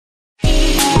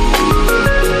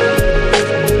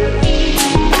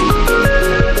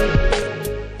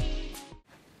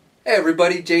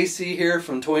everybody, JC here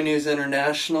from Toy News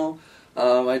International.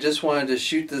 I just wanted to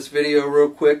shoot this video real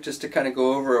quick just to kind of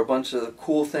go over a bunch of the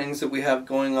cool things that we have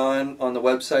going on the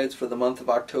websites for the month of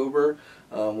October.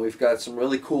 We've got some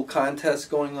really cool contests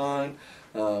going on.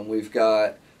 We've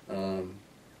got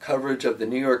coverage of the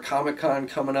New York Comic Con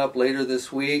coming up later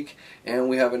this week, and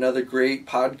we have another great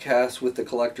podcast with the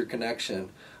Collector Connection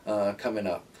coming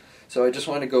up. So I just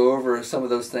want to go over some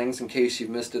of those things in case you've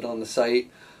missed it on the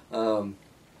site.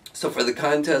 So for the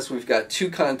contest, we've got two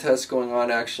contests going on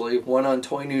actually. One on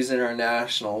Toy News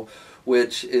International,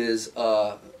 which is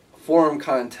a forum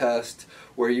contest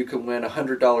where you can win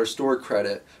 $100 store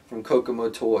credit from Kokomo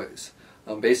Toys.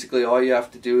 Basically all you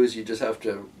have to do is you just have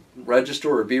to register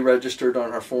or be registered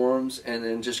on our forums and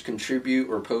then just contribute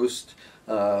or post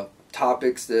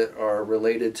topics that are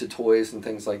related to toys and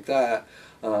things like that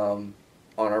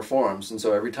on our forums. And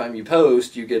so every time you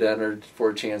post, you get entered for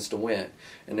a chance to win.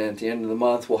 And then at the end of the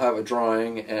month, we'll have a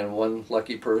drawing, and one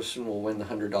lucky person will win the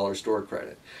 $100 store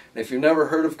credit. And if you've never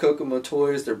heard of Kokomo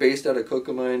Toys, they're based out of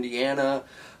Kokomo, Indiana.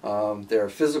 They're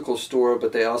a physical store,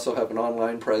 but they also have an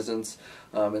online presence,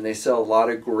 and they sell a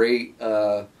lot of great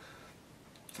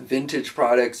vintage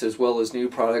products as well as new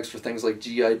products for things like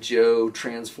G.I. Joe,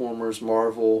 Transformers,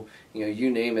 Marvel, you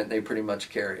name it, they pretty much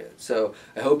carry it. So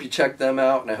I hope you check them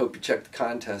out, and I hope you check the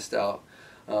contest out.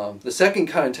 The second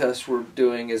contest we're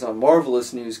doing is on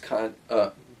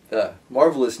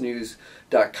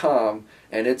marvelousnews.com,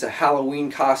 and it's a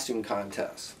Halloween costume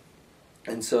contest.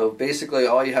 And so basically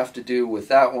all you have to do with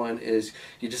that one is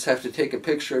you just have to take a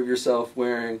picture of yourself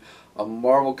wearing a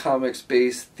Marvel Comics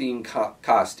based themed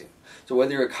costume. So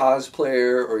whether you're a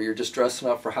cosplayer or you're just dressing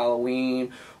up for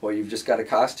Halloween or you've just got a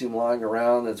costume lying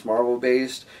around that's Marvel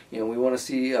based, we want to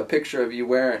see a picture of you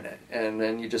wearing it. And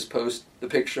then you just post the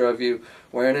picture of you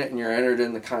wearing it and you're entered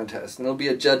in the contest. And it'll be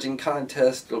a judging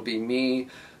contest. It'll be me,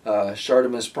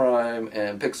 Shartimus Prime,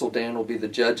 and Pixel Dan will be the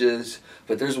judges.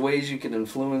 But there's ways you can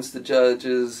influence the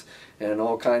judges and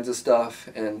all kinds of stuff.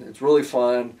 And it's really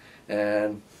fun.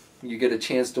 And you get a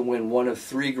chance to win one of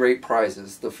three great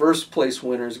prizes. The first place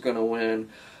winner is going to win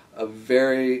a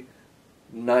very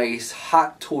nice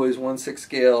Hot Toys 1/6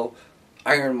 scale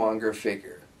Ironmonger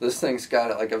figure. This thing's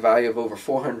got like a value of over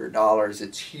 $400.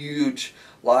 It's huge,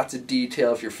 lots of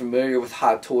detail. If you're familiar with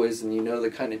Hot Toys and you know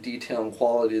the kind of detail and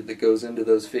quality that goes into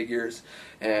those figures,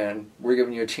 and we're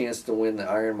giving you a chance to win the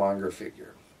Ironmonger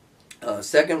figure.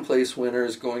 Second place winner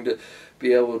is going to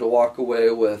be able to walk away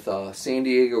with a San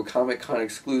Diego Comic Con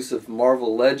exclusive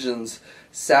Marvel Legends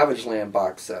Savage Land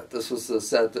box set. This was the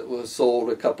set that was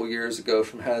sold a couple years ago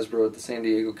from Hasbro at the San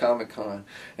Diego Comic Con,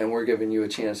 and we're giving you a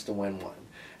chance to win one.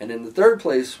 And then the third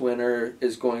place winner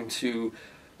is going to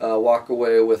walk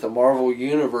away with a Marvel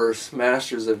Universe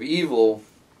Masters of Evil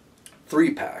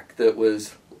 3-pack that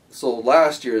was sold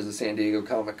last year as a San Diego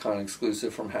Comic Con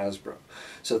exclusive from Hasbro.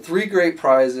 So three great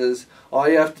prizes. All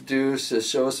you have to do is just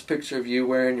show us a picture of you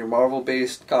wearing your Marvel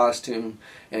based costume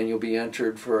and you'll be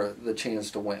entered for the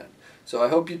chance to win. So I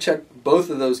hope you check both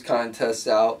of those contests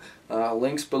out.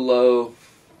 Links below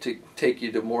to take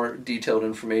you to more detailed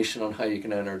information on how you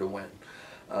can enter to win.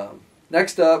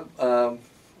 Next up,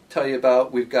 tell you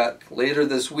about, we've got later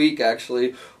this week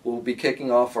actually, we'll be kicking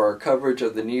off our coverage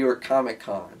of the New York Comic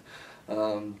Con.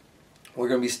 We're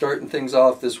going to be starting things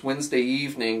off this Wednesday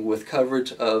evening with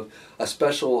coverage of a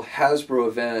special Hasbro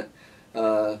event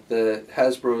that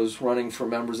Hasbro is running for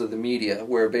members of the media,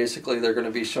 where basically they're going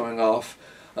to be showing off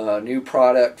new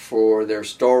product for their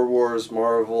Star Wars,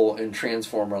 Marvel, and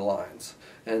Transformer lines.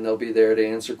 And they'll be there to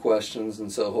answer questions, and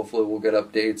so hopefully we'll get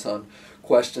updates on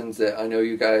questions that I know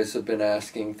you guys have been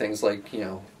asking, things like,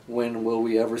 when will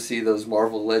we ever see those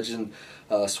Marvel Legend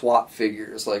swap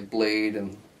figures like Blade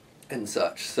and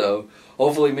such. So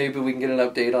hopefully maybe we can get an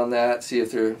update on that, see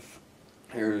if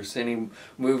there's any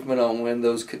movement on when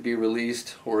those could be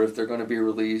released or if they're going to be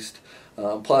released.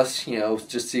 Plus,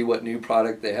 just see what new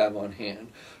product they have on hand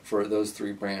for those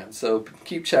three brands. So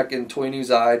keep checking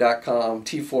toynewseye.com,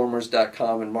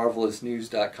 tformers.com, and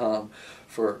marvelousnews.com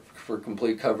for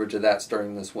complete coverage of that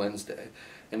starting this Wednesday.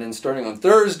 And then starting on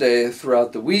Thursday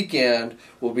throughout the weekend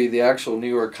will be the actual New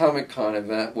York Comic Con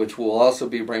event, which we'll also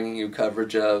be bringing you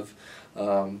coverage of.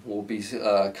 We'll be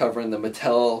covering the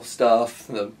Mattel stuff.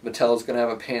 Mattel's going to have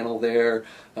a panel there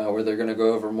where they're going to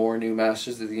go over more new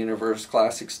Masters of the Universe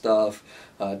classic stuff,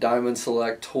 Diamond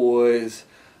Select toys,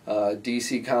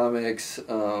 DC Comics,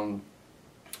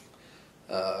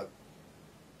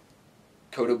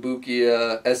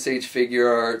 Kotobukiya, SH Figure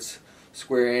Arts.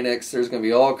 Square Enix. There's going to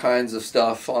be all kinds of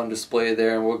stuff on display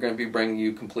there, and we're going to be bringing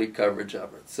you complete coverage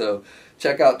of it. So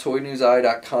check out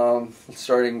toynewseye.com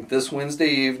starting this Wednesday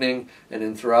evening and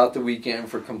then throughout the weekend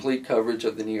for complete coverage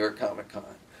of the New York Comic Con.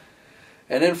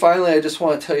 And then finally, I just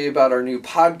want to tell you about our new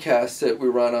podcast that we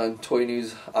run on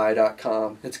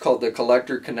toynewseye.com. It's called The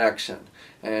Collector Connection.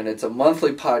 And it's a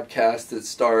monthly podcast that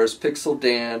stars Pixel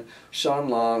Dan, Sean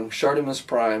Long, Shartimus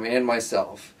Prime, and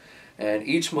myself. And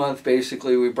each month,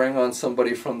 basically, we bring on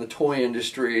somebody from the toy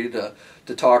industry to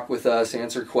talk with us,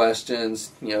 answer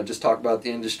questions, just talk about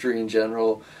the industry in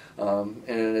general. And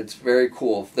it's very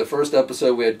cool. The first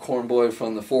episode, we had Cornboy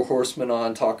from the Four Horsemen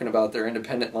on talking about their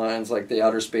independent lines like the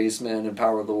Outer Spacemen and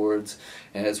Power Lords,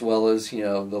 and as well as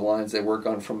the lines they work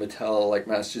on from Mattel like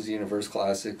Masters of the Universe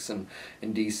Classics and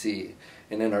DC.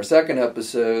 And in our second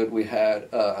episode, we had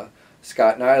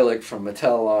Scott Nylick from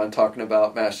Mattel on talking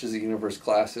about Masters of the Universe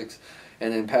Classics,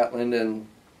 and then Pat Linden,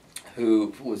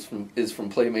 who is from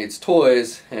Playmates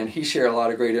Toys, and he shared a lot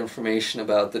of great information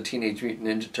about the Teenage Mutant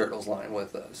Ninja Turtles line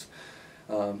with us.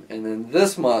 And then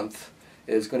this month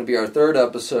is going to be our third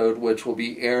episode, which will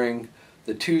be airing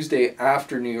the Tuesday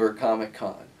after New York Comic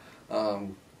Con,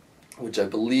 which I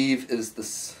believe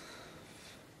is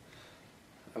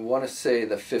I want to say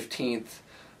the 15th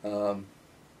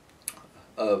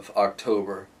of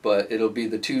October, but it'll be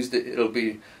the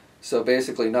Tuesday. So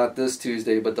basically not this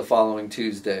Tuesday, but the following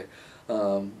Tuesday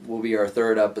will be our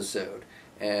third episode.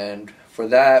 And for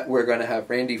that, we're going to have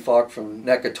Randy Falk from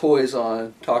NECA Toys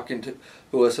on, talking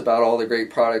to us about all the great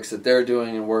products that they're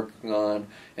doing and working on,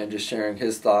 and just sharing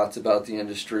his thoughts about the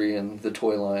industry and the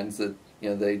toy lines that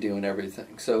they do and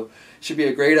everything. So it should be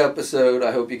a great episode.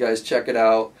 I hope you guys check it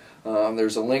out.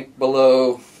 There's a link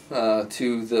below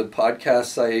to the podcast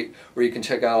site where you can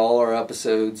check out all our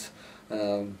episodes.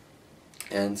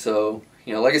 And so,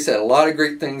 like I said, a lot of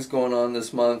great things going on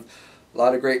this month. A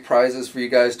lot of great prizes for you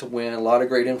guys to win. A lot of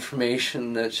great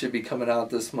information that should be coming out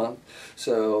this month.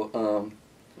 So,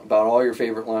 about all your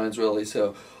favorite lines, really.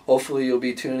 So, hopefully you'll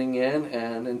be tuning in.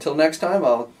 And until next time,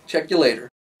 I'll check you later.